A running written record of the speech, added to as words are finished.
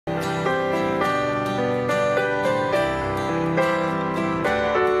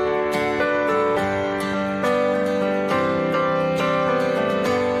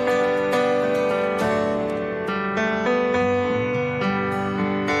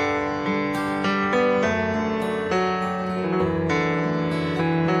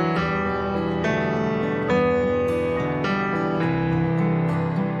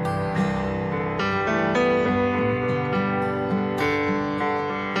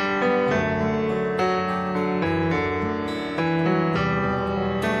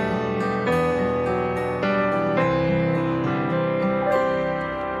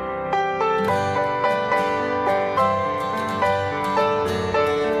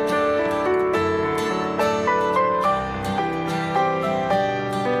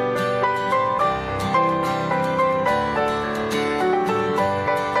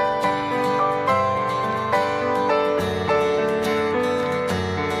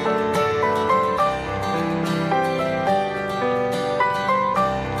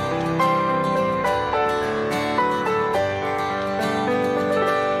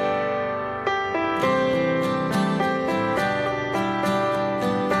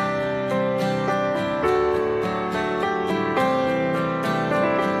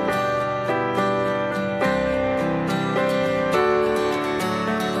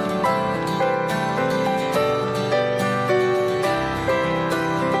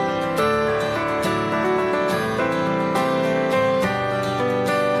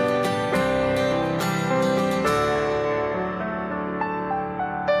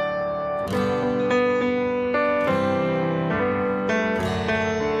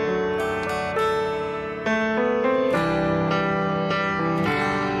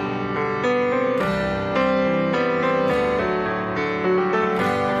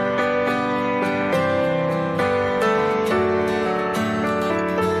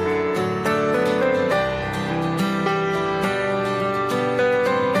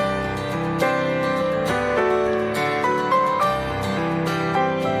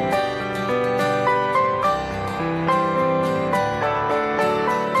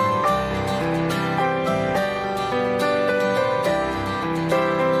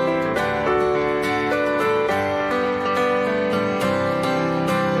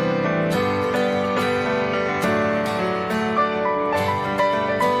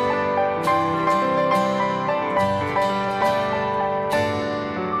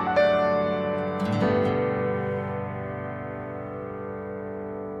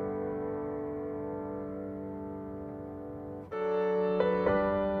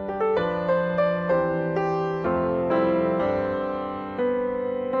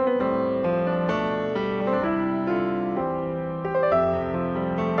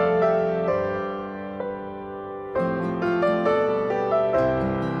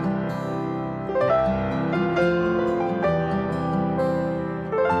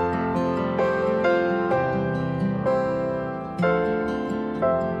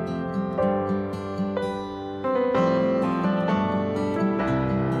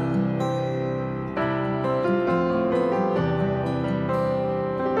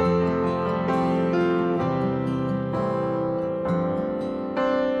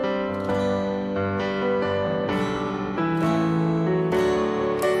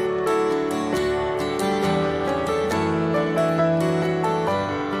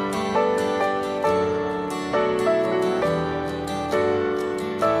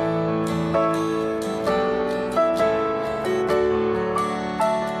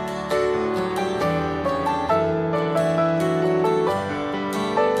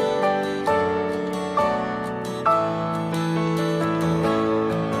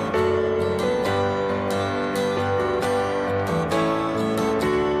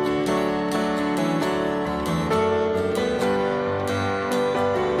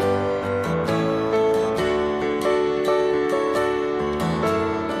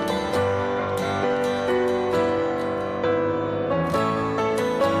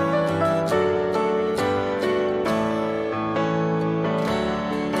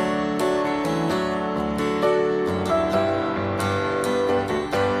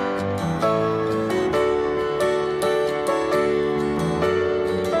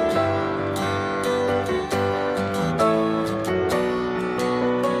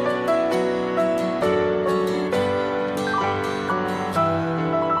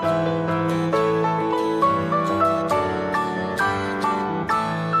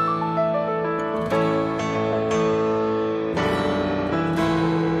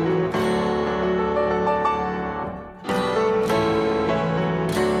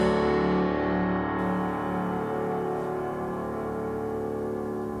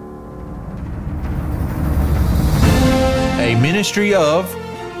a ministry of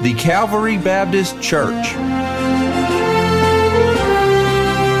the Calvary Baptist Church.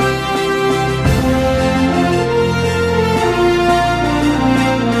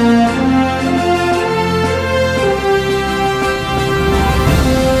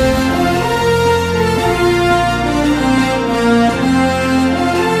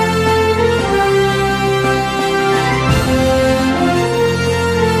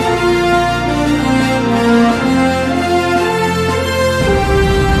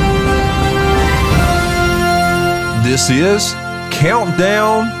 This is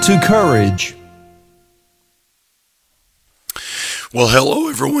Countdown to Courage. Well, hello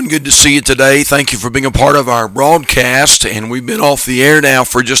everyone. Good to see you today. Thank you for being a part of our broadcast. And we've been off the air now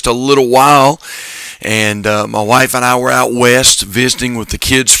for just a little while. And my wife and I were out west visiting with the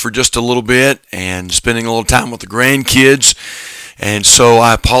kids for just a little bit and spending a little time with the grandkids. And so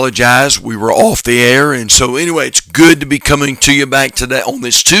I apologize. We were off the air. And so anyway, it's good to be coming to you back today on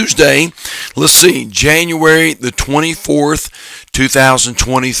this Tuesday. Let's see, January the 24th,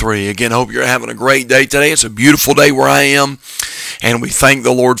 2023. Again, hope you're having a great day today. It's a beautiful day where I am. And we thank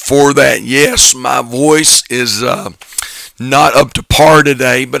the Lord for that. Yes, my voice is not up to par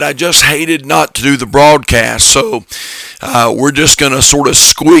today, but I just hated not to do the broadcast. So we're just going to sort of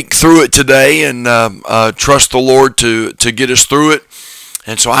squeak through it today and trust the Lord to get us through it.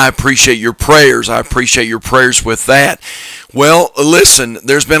 And so I appreciate your prayers. I appreciate your prayers with that. Well, listen,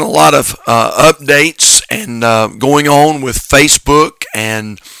 there's been a lot of updates and going on with Facebook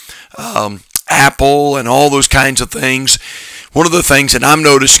and Apple and all those kinds of things. One of the things that I'm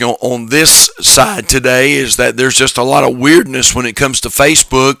noticing on this side today is that there's just a lot of weirdness when it comes to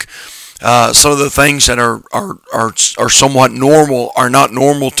Facebook. Some of the things that are somewhat normal are not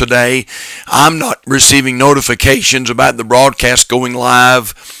normal today. I'm not receiving notifications about the broadcast going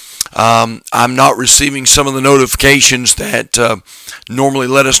live. I'm not receiving some of the notifications that normally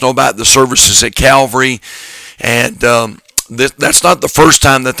let us know about the services at Calvary. And that's not the first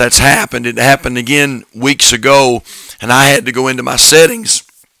time that that's happened. It happened again weeks ago, and I had to go into my settings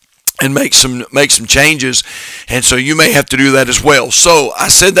and make some changes, and so you may have to do that as well. So I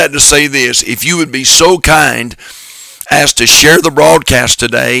said that to say this: if you would be so kind as to share the broadcast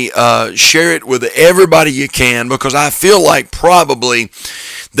today, share it with everybody you can, because I feel like probably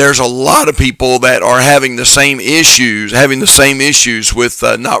there's a lot of people that are having the same issues with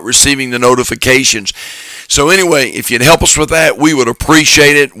not receiving the notifications. So anyway, if you'd help us with that, we would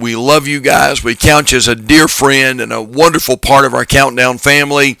appreciate it. We love you guys. We count you as a dear friend and a wonderful part of our Countdown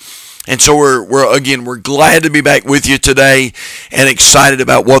family. And so we're glad to be back with you today and excited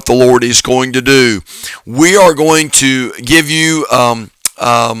about what the Lord is going to do. We are going to give you,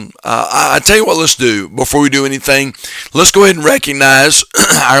 I tell you what, let's do before we do anything. Let's go ahead and recognize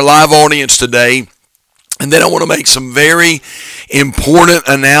our live audience today. And then I want to make some very important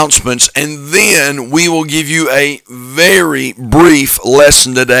announcements. And then we will give you a very brief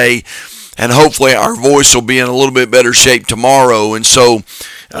lesson today. And hopefully our voice will be in a little bit better shape tomorrow. And so,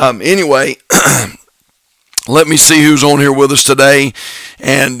 anyway, let me see who's on here with us today.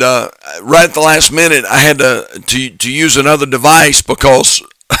 And right at the last minute, I had to use another device because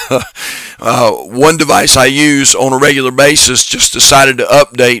one device I use on a regular basis just decided to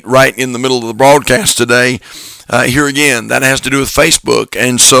update right in the middle of the broadcast today. Here again, that has to do with Facebook.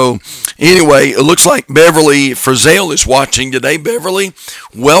 And so, anyway, it looks like Beverly Frizzell is watching today. Beverly,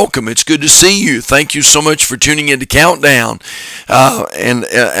 welcome. It's good to see you. Thank you so much for tuning in to Countdown. And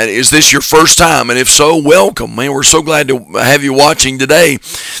is this your first time? And if so, welcome. Man, we're so glad to have you watching today.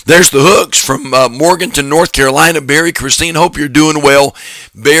 There's the Hooks from Morganton, North Carolina. Barry, Christine, hope you're doing well.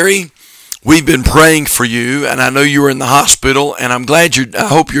 Barry, we've been praying for you, and I know you were in the hospital, and I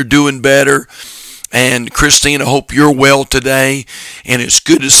hope you're doing better. And Christine, I hope you're well today, and it's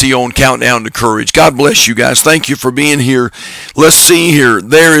good to see you on Countdown to Courage. God bless you guys. Thank you for being here. Let's see here.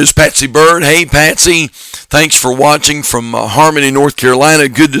 There is Patsy Bird. Hey, Patsy. Thanks for watching from Harmony, North Carolina.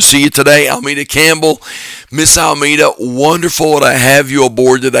 Good to see you today. Almeida Campbell. Miss Almeida, wonderful to have you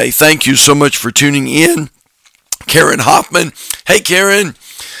aboard today. Thank you so much for tuning in. Karen Hoffman. Hey, Karen.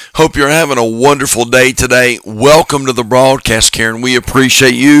 Hope you're having a wonderful day today. Welcome to the broadcast, Karen. We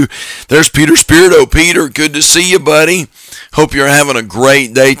appreciate you. There's Peter Spirito. Peter, good to see you, buddy. Hope you're having a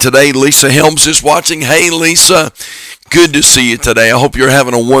great day today. Lisa Helms is watching. Hey, Lisa. Good to see you today. I hope you're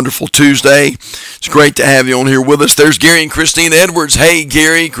having a wonderful Tuesday. It's great to have you on here with us. There's Gary and Christine Edwards. Hey,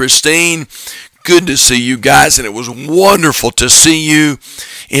 Gary, Christine. Good to see you guys, and it was wonderful to see you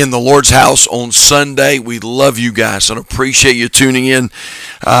in the Lord's house on Sunday. We love you guys and appreciate you tuning in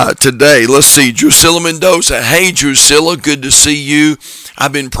today. Let's see, Drusilla Mendoza. Hey, Drusilla, good to see you.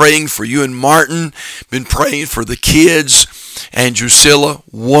 I've been praying for you and Martin, been praying for the kids. and Drusilla,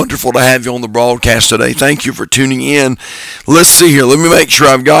 wonderful to have you on the broadcast today. Thank you for tuning in. Let's see here. Let me make sure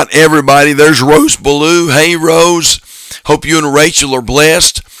I've got everybody. There's Rose Ballou. Hey, Rose. Hope you and Rachel are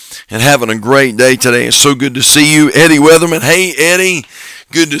blessed and having a great day today. It's so good to see you. Eddie Weatherman. Hey, Eddie.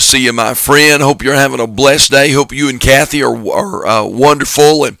 Good to see you, my friend. Hope you're having a blessed day. Hope you and Kathy are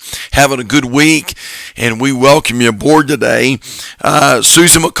wonderful and having a good week. And we welcome you aboard today.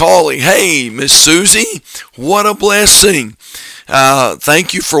 Susie McCauley. Hey, Miss Susie. What a blessing.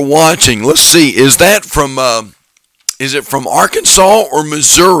 Thank you for watching. Let's see. Is it from Arkansas or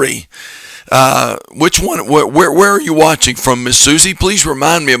Missouri? Which one? Where are you watching from, Miss Susie? Please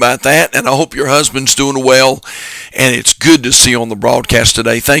remind me about that. And I hope your husband's doing well. And it's good to see you on the broadcast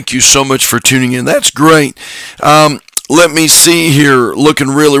today. Thank you so much for tuning in. That's great. Let me see here. Looking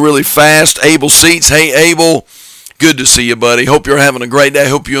really, really fast. Abel Seats. Hey, Abel. Good to see you, buddy. Hope you're having a great day.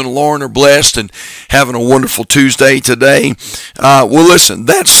 Hope you and Lauren are blessed and having a wonderful Tuesday today. Well, listen,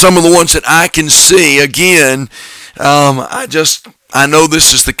 that's some of the ones that I can see. Again, I know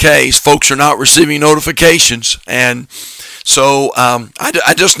this is the case. Folks are not receiving notifications, and so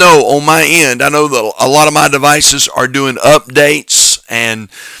I just know on my end, I know that a lot of my devices are doing updates, and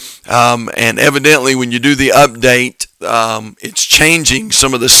evidently when you do the update, it's changing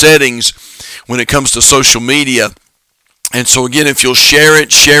some of the settings when it comes to social media. And so again, if you'll share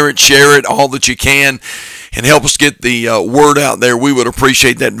it all that you can, and help us get the word out there, we would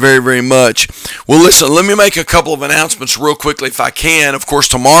appreciate that very, very much. Well, listen, let me make a couple of announcements real quickly if I can. Of course,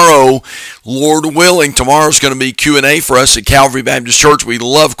 tomorrow, Lord willing, tomorrow's going to be Q&A for us at Calvary Baptist Church. We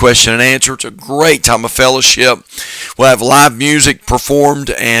love question and answer. It's a great time of fellowship. We'll have live music performed,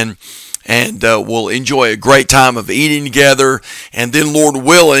 and we'll enjoy a great time of eating together. And then, Lord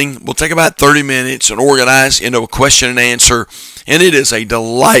willing, we'll take about 30 minutes and organize into a question and answer. And it is a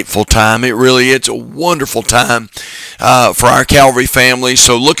delightful time. It really is a wonderful time for our Calvary family.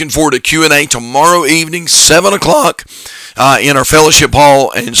 So looking forward to Q&A tomorrow evening, 7 o'clock. In our fellowship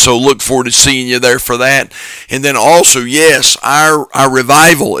hall, and so look forward to seeing you there for that. And then also, yes, our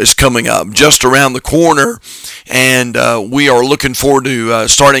revival is coming up just around the corner, and we are looking forward to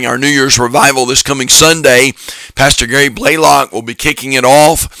starting our New Year's revival this coming Sunday. Pastor Gary Blaylock will be kicking it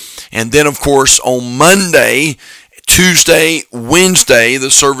off, and then, of course, on Monday, Tuesday, Wednesday, the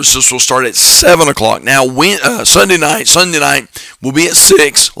services will start at 7 o'clock. Now, Sunday night will be at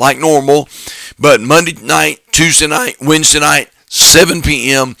 6 like normal, but Monday night, Tuesday night, Wednesday night, 7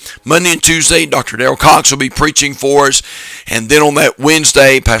 p.m. Monday and Tuesday, Dr. Darrell Cox will be preaching for us. And then on that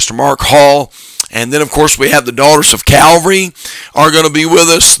Wednesday, Pastor Mark Hall. And then, of course, we have the Daughters of Calvary are going to be with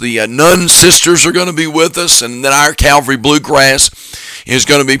us. The Nun Sisters are going to be with us. And then our Calvary Bluegrass is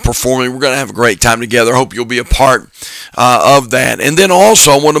going to be performing. We're going to have a great time together. I hope you'll be a part of that. And then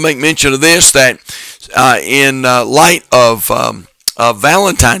also, I want to make mention of this, that in light of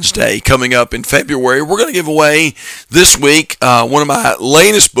Valentine's Day coming up in February, we're going to give away this week one of my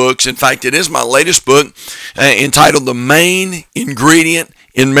latest books. In fact, it is my latest book entitled The Main Ingredient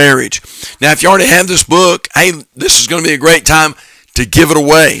in Marriage. Now, if you already have this book, hey, this is going to be a great time to give it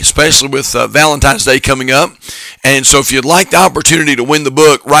away, especially with Valentine's Day coming up. And so if you'd like the opportunity to win the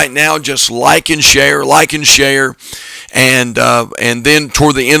book right now, just like and share. And then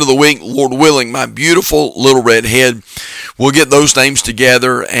toward the end of the week, Lord willing, my beautiful little redhead, we'll get those names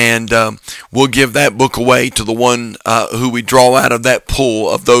together, and we'll give that book away to the one who we draw out of that pool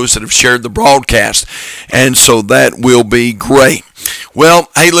of those that have shared the broadcast. And so that will be great. Well,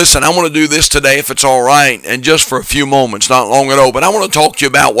 hey, listen, I want to do this today, if it's all right, and just for a few moments, not long at all, but I want to talk to you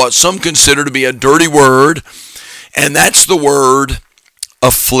about what some consider to be a dirty word, and that's the word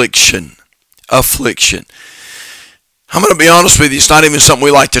affliction. Affliction. I'm going to be honest with you, it's not even something we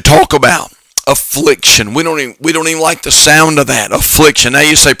like to talk about. Affliction. We don't even like the sound of that. Affliction. Now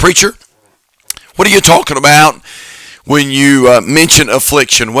you say, preacher, what are you talking about when you mention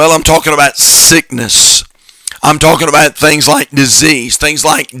affliction? Well, I'm talking about sickness. I'm talking about things like disease, things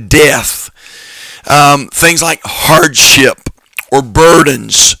like death, things like hardship or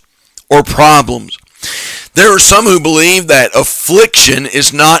burdens or problems. There are some who believe that affliction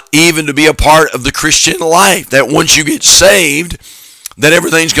is not even to be a part of the Christian life, that once you get saved, that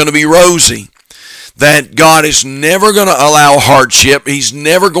everything's going to be rosy, that God is never going to allow hardship, He's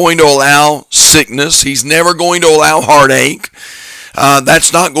never going to allow sickness, He's never going to allow heartache.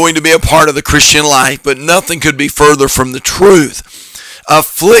 That's not going to be a part of the Christian life, but nothing could be further from the truth.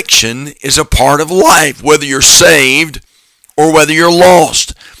 Affliction is a part of life, whether you're saved or whether you're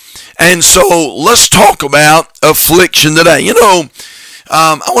lost. And so let's talk about affliction today. You know,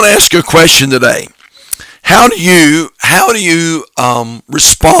 I want to ask you a question today. How do you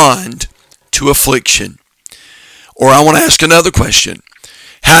respond to affliction? Or I want to ask another question.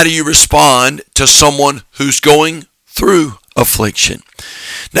 How do you respond to someone who's going through affliction?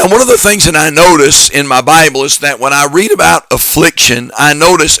 Now, one of the things that I notice in my Bible is that when I read about affliction, I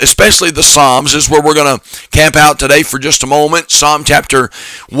notice, especially the Psalms, is where we're going to camp out today for just a moment. Psalm chapter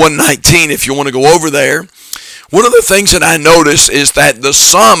 119, if you want to go over there. One of the things that I notice is that the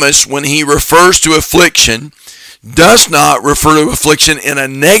psalmist, when he refers to affliction, does not refer to affliction in a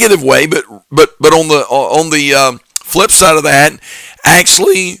negative way, but on the flip side of that,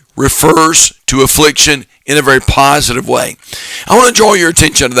 actually refers to affliction in a very positive way. I want to draw your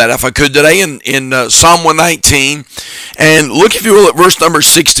attention to that, if I could, today in Psalm 119. And look, if you will, at verse number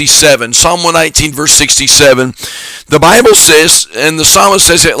 67. Psalm 119, verse 67. The Bible says, and the psalmist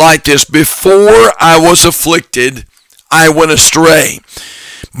says it like this: "Before I was afflicted, I went astray.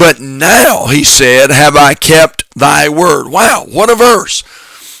 But now," he said, "have I kept thy word." Wow, what a verse.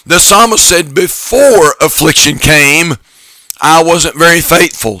 The psalmist said, before affliction came, I wasn't very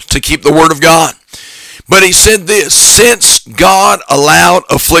faithful to keep the word of God. But he said this: since God allowed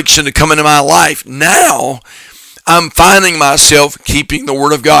affliction to come into my life, now I'm finding myself keeping the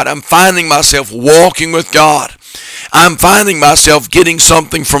word of God. I'm finding myself walking with God. I'm finding myself getting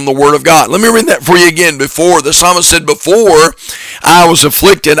something from the word of God. Let me read that for you again. Before, the psalmist said, before I was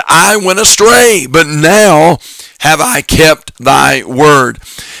afflicted, I went astray, but now have I kept thy word.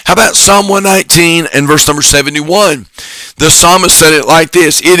 How about Psalm 119 and verse number 71? The psalmist said it like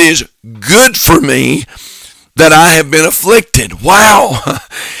this: it is good for me that I have been afflicted. Wow.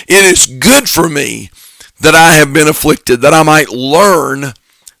 It is good for me that I have been afflicted, that I might learn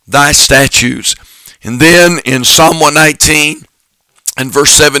thy statutes. And then in Psalm 119 and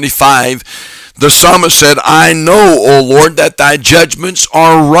verse 75, the psalmist said, I know, O Lord, that thy judgments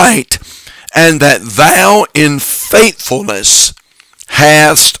are right, and that thou in faithfulness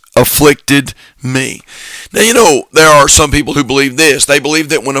hast afflicted me. Now, you know, there are some people who believe this. They believe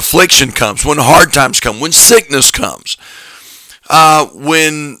that when affliction comes, when hard times come, when sickness comes,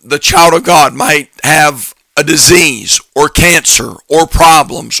 when the child of God might have a disease or cancer or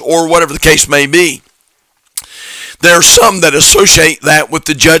problems or whatever the case may be, there are some that associate that with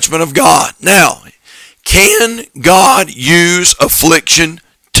the judgment of God. Now, can God use affliction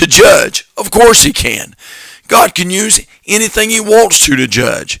to judge? Of course he can. God can use anything he wants to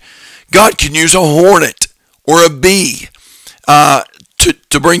judge. God can use a hornet or a bee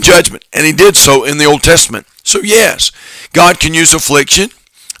to bring judgment, and he did so in the Old Testament. So yes, God can use affliction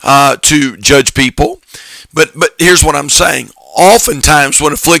to judge people, but here's what I'm saying. Oftentimes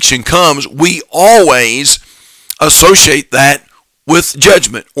when affliction comes, we always associate that with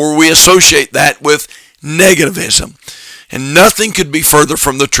judgment, or we associate that with negativism. And nothing could be further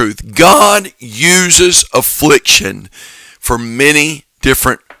from the truth. God uses affliction for many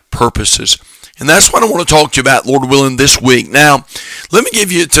different purposes. And that's what I want to talk to you about, Lord willing, this week. Now, let me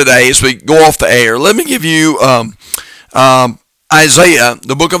give you today, as we go off the air, let me give you Isaiah,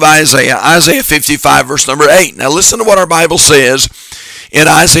 the book of Isaiah, Isaiah 55, verse number 8. Now, listen to what our Bible says in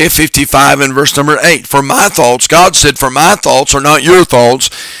Isaiah 55 and verse number 8. For my thoughts, God said, for my thoughts are not your thoughts,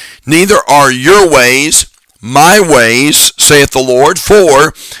 neither are your ways my ways, saith the Lord.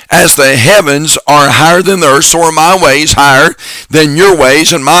 For as the heavens are higher than the earth, so are my ways higher than your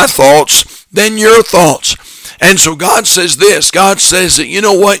ways, and my thoughts than your thoughts. And so God says this. God says that, you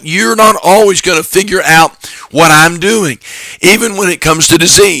know what? You're not always going to figure out what I'm doing. Even when it comes to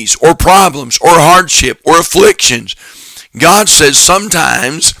disease or problems or hardship or afflictions, God says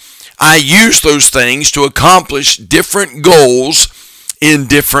sometimes I use those things to accomplish different goals in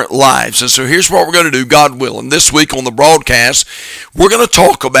different lives. And so here's what we're going to do, God willing. This week on the broadcast, we're going to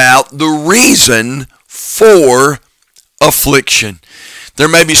talk about the reason for affliction. There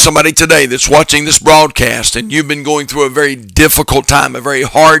may be somebody today that's watching this broadcast and you've been going through a very difficult time, a very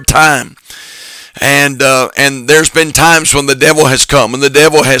hard time. And there's been times when the devil has come and the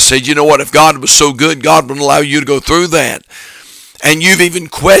devil has said, you know what, if God was so good, God wouldn't allow you to go through that. And you've even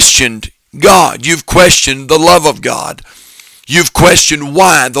questioned God. You've questioned the love of God. You've questioned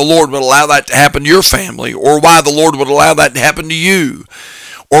why the Lord would allow that to happen to your family, or why the Lord would allow that to happen to you,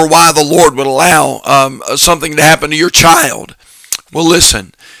 or why the Lord would allow something to happen to your child. Well,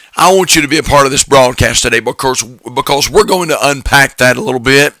 listen, I want you to be a part of this broadcast today because we're going to unpack that a little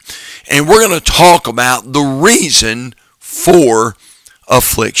bit, and we're going to talk about the reason for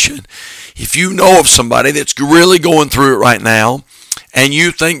affliction. If you know of somebody that's really going through it right now, and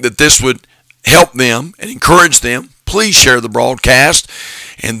you think that this would help them and encourage them, please share the broadcast,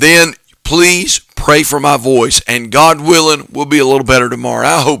 and then please pray for my voice, and God willing, we'll be a little better tomorrow.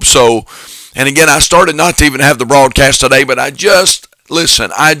 I hope so. And again, I started not to even have the broadcast today, but I just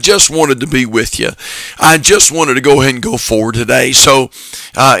listen, I just wanted to be with you. I just wanted to go ahead and go forward today. So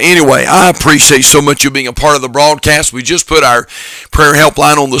anyway, I appreciate so much you being a part of the broadcast. We just put our prayer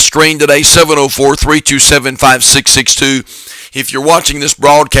helpline on the screen today, 704-327-5662. If you're watching this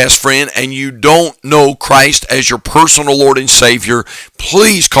broadcast, friend, and you don't know Christ as your personal Lord and Savior,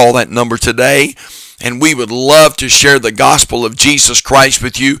 please call that number today, and we would love to share the gospel of Jesus Christ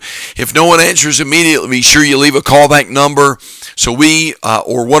with you. If no one answers immediately, be sure you leave a callback number so we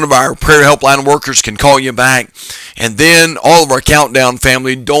or one of our prayer helpline workers can call you back. And then all of our countdown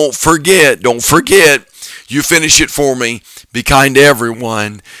family, don't forget, you finish it for me. Be kind to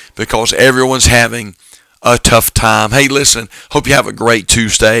everyone, because everyone's having a tough time. Hey, listen, hope you have a great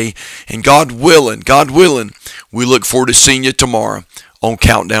Tuesday, and God willing, we look forward to seeing you tomorrow on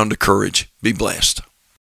Countdown to Courage. Be blessed.